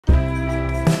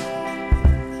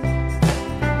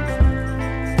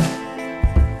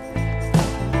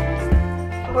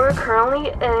We're currently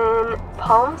in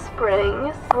Palm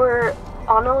Springs. We're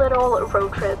on a little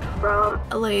road trip from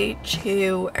LA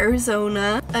to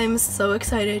Arizona. I'm so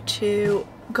excited to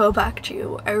go back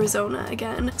to Arizona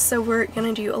again. So we're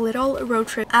gonna do a little road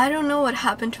trip. I don't know what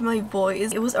happened to my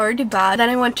voice. It was already bad. Then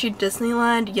I went to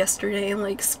Disneyland yesterday and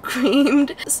like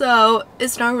screamed. So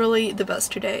it's not really the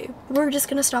best today. We're just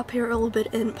gonna stop here a little bit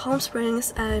in Palm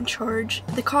Springs and charge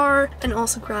the car and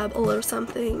also grab a little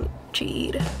something to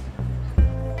eat.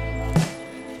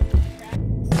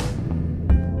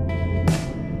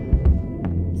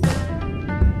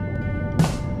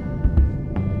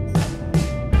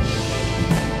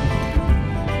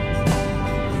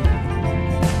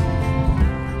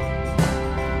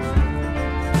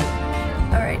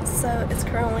 So it's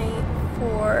currently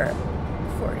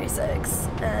 4:46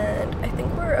 and I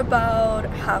think we're about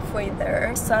halfway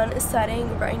there. Sun is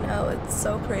setting right now. It's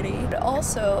so pretty. But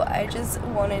also I just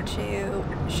wanted to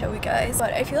show you guys,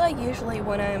 but I feel like usually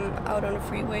when I'm out on a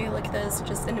freeway like this,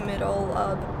 just in the middle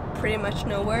of pretty much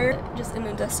nowhere, just in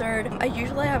the desert, I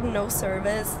usually have no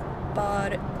service,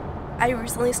 but I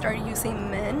recently started using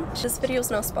Mint. This video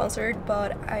is not sponsored,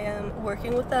 but I am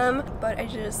working with them. But I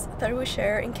just thought I would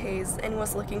share in case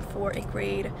anyone's looking for a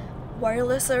great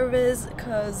wireless service,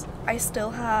 because I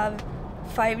still have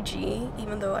 5G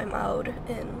even though I'm out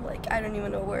in like I don't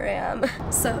even know where I am.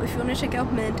 So if you want to check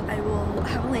out Mint, I will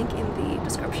have a link in the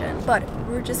description. But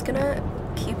we're just gonna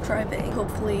keep driving.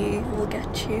 Hopefully we'll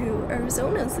get to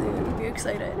Arizona soon. Are you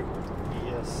excited?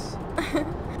 Yes.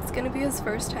 It's gonna be his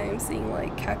first time seeing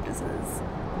like cactuses.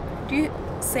 Do you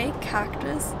say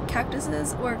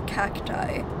cactuses or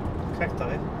cacti?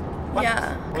 Cacti? What?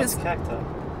 Yeah. What's cacti?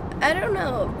 I don't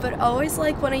know, but always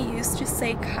like when I used to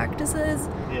say cactuses,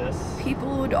 yes,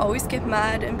 people would always get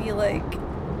mad and be like,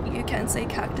 you can't say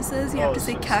cactuses, you have to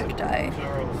say cacti.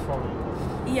 Plural form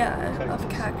of yeah, cactus. Of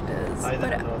cactus. I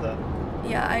didn't know that.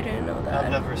 Yeah, I didn't know that.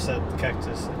 I've never said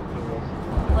cactus in plural.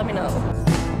 Let me know.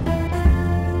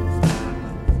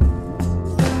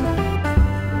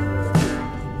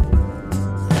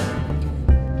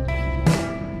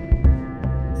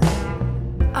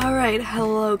 Alright,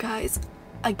 hello guys.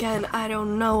 Again, I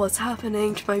don't know what's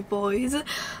happening to my voice.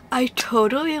 I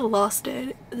totally lost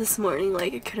it this morning,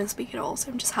 like I couldn't speak at all, so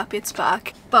I'm just happy it's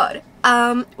back. But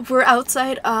we're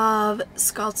outside of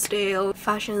Scottsdale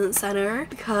Fashion Center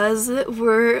because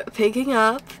we're picking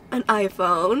up an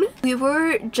iPhone. We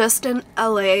were just in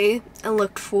LA and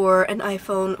looked for an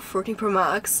iPhone 14 Pro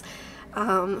Max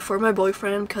for my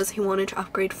boyfriend because he wanted to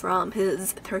upgrade from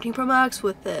his 13 Pro Max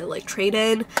with the like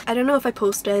trade-in. I don't know if I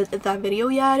posted that video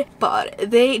yet, but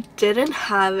they didn't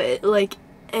have it like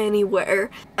anywhere,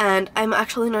 and I'm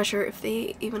actually not sure if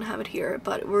they even have it here,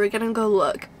 but we're gonna go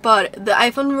look. But the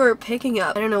iPhone we're picking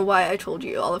up, I don't know why I told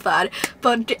you all of that,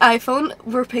 but the iPhone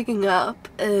we're picking up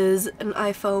is an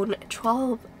iPhone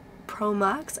 12 Pro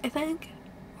Max, I think,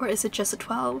 or is it just a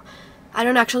 12? I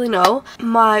don't actually know.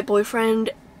 My boyfriend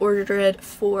ordered it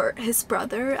for his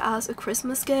brother as a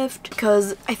Christmas gift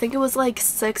because I think it was like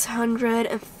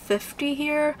 $650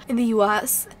 here in the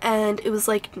US and it was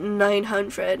like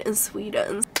 $900 in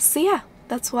Sweden. So yeah,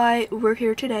 that's why we're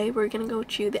here today. We're gonna go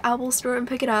to the Apple store and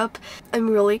pick it up. I'm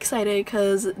really excited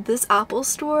because this Apple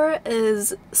store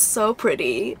is so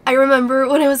pretty. I remember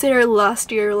when I was here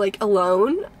last year like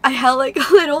alone, I had like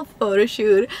a little photo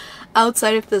shoot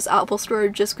outside of this Apple store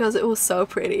just because it was so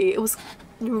pretty. It was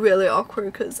really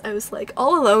awkward because I was like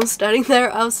all alone standing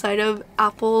there outside of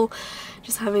Apple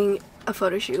just having a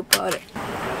photo shoot, but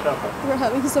we're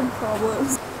having some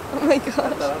problems. Oh my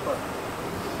gosh.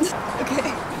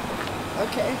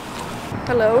 Okay.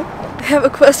 Hello, I have a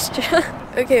question.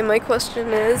 Okay, my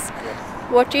question is,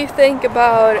 what do you think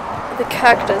about the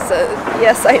cactuses?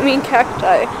 Yes, I mean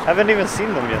cacti. Haven't even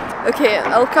seen them yet. Okay,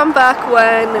 I'll come back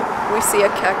when we see a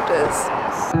cactus.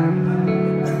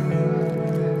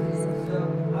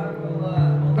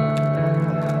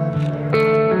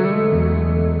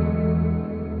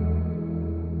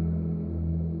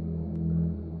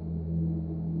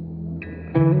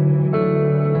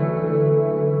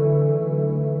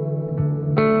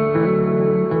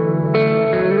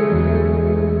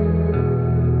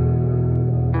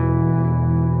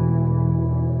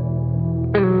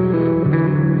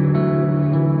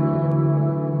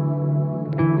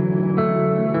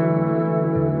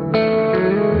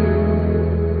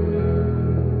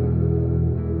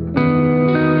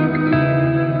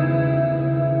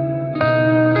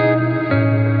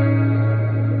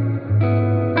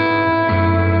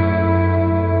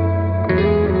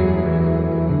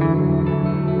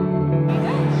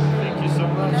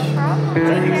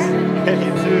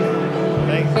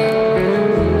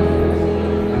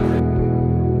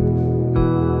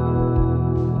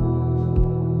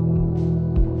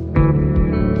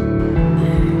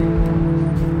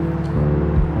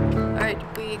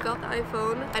 we got the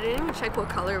iPhone. I didn't even check what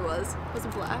color it was. Was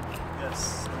it black?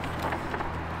 Yes.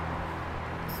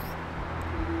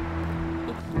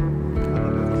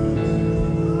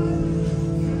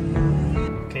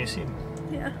 Can you see me?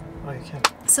 Yeah. Oh, you can.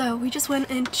 So we just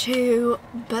went into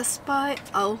Best Buy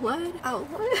outlet.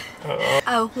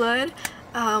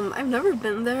 I've never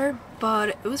been there, but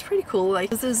it was pretty cool. Like,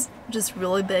 this is just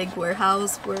really big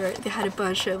warehouse where they had a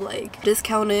bunch of like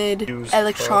discounted used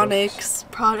electronics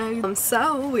products.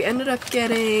 So we ended up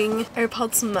getting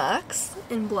AirPods Max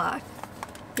in black.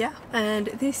 Yeah, and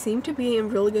they seem to be in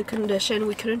really good condition.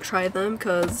 We couldn't try them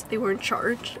because they weren't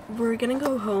charged. We're gonna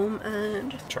go home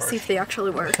and see if they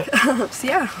actually work. So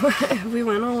yeah, we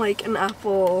went on like an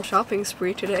Apple shopping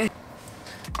spree today.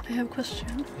 I have a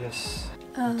question. Yes.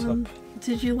 What's up?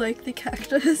 Did you like the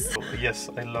cactus? Oh, yes,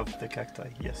 I love the cacti,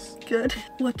 yes. Good.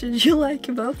 What did you like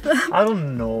about them? I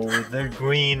don't know, they're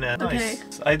green and Okay.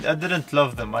 nice. I didn't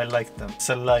love them, I liked them. It's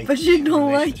a like But you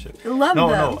don't relationship. love no,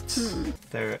 them. No,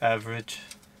 they're average.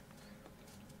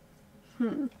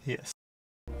 Yes.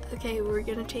 Okay, we're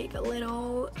gonna take a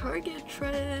little Target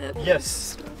trip.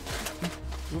 Yes.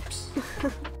 Oops.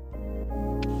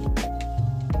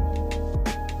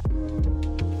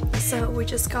 So we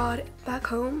just got back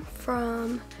home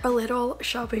from a little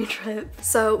shopping trip.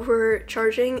 So we're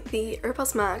charging the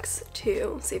AirPods Max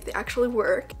to see if they actually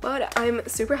work. But I'm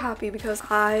super happy because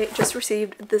I just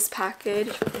received this package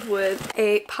with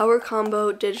a power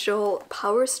combo digital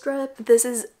power strip. This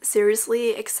is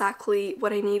seriously exactly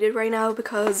what I needed right now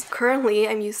because currently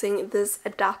I'm using this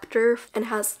adapter and it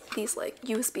has these like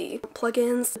USB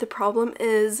plugins. The problem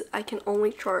is I can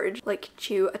only charge like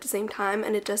two at the same time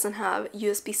and it doesn't have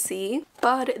USB-C,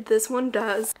 but this one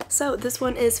does. So this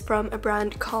one is from a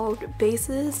brand called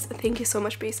Baseus. Thank you so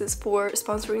much, Baseus, for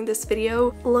sponsoring this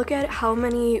video. Look at how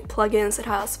many plugins it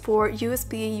has for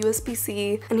USB,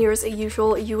 USB-C, and here's a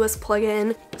usual US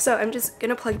plugin. So I'm just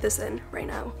gonna plug this in right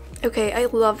now. Okay, I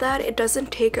love that it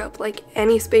doesn't take up like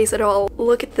any space at all.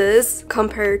 Look at this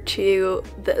compared to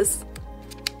this.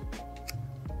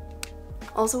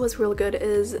 Also, what's real good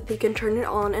is you can turn it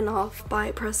on and off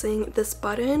by pressing this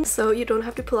button, so you don't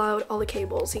have to pull out all the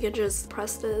cables. You can just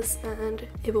press this and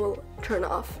it will turn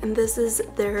off. And this is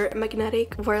their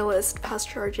magnetic wireless fast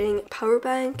charging power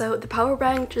bank. So the power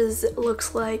bank just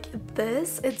looks like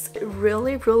this. It's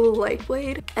really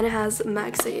lightweight and it has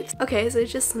MagSafe. Okay, so it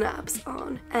just snaps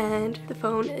on and the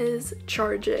phone is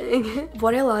charging.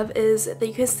 What I love is that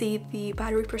you can see the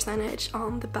battery percentage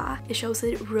on the back. It shows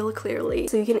it really clearly,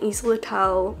 so you can easily tell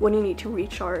when you need to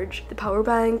recharge the power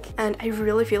bank, and I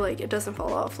really feel like it doesn't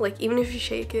fall off. Like, even if you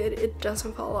shake it, it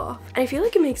doesn't fall off. And I feel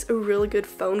like it makes a really good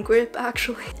phone grip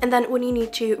actually. And then when you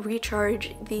need to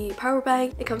recharge the power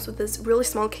bank, it comes with this really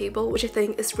small cable, which I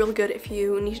think is really good if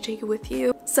you need to take it with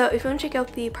you. So if you want to check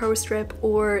out the power strip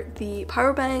or the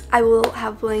power bank, I will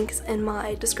have links in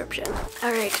my description.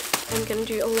 Alright, I'm gonna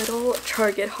do a little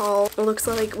Target haul. It looks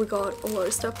like we got a lot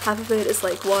of stuff. Half of it is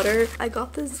like water. I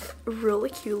got this really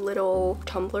cute little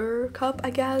tumbler cup, I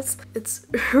guess. It's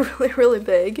really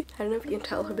big. I don't know if you can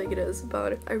tell how big it is,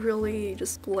 but I really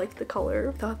just like the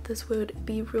color. Thought this would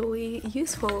be really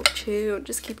useful to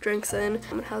just keep drinks in.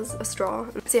 It has a straw.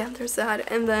 So yeah, there's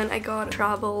that. And then I got a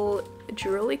travel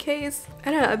jewelry case.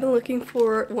 I don't know, I've been looking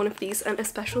for one of these, and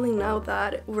especially now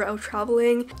that we're out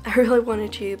traveling, I really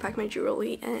wanted to pack my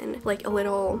jewelry in like a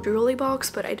little jewelry box,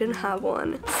 but I didn't have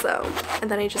one. So,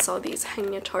 and then I just saw these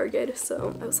hanging at Target,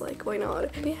 so I was like, why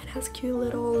not? But yeah, it has cute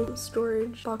little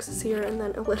storage boxes here and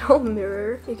then a little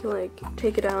mirror. You can like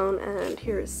take it down, and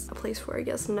here's a place for, I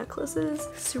guess, necklaces.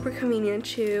 Super convenient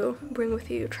to bring with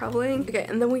you traveling. Okay,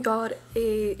 and then we got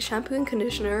a shampoo and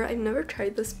conditioner. I've never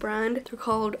tried this brand. They're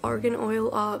called Argan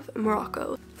Oil of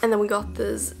Morocco. And then we got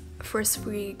this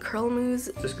frizz-free curl mousse.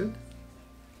 Is this good?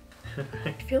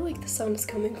 I feel like the sound is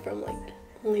coming from like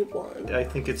only one. I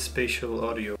think it's spatial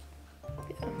audio.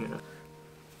 Yeah.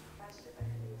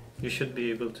 You should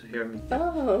be able to hear me.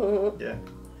 Oh. Yeah.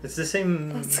 It's the same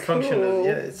That's function cool. as,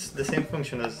 yeah, it's the same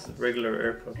function as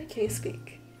regular AirPods. Can you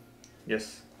speak?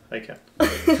 Yes, I can.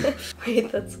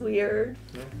 Wait, that's weird.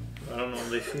 Yeah, I don't know,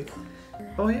 they feel.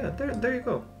 Oh yeah, there you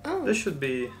go. Oh. This should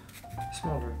be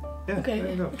smaller. Yeah, Okay.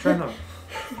 there you go. Try now.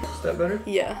 Is that better?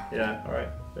 Yeah. Yeah, alright,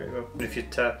 there you go. If you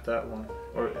tap that one,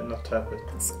 or not tap it.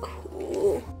 That's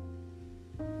cool.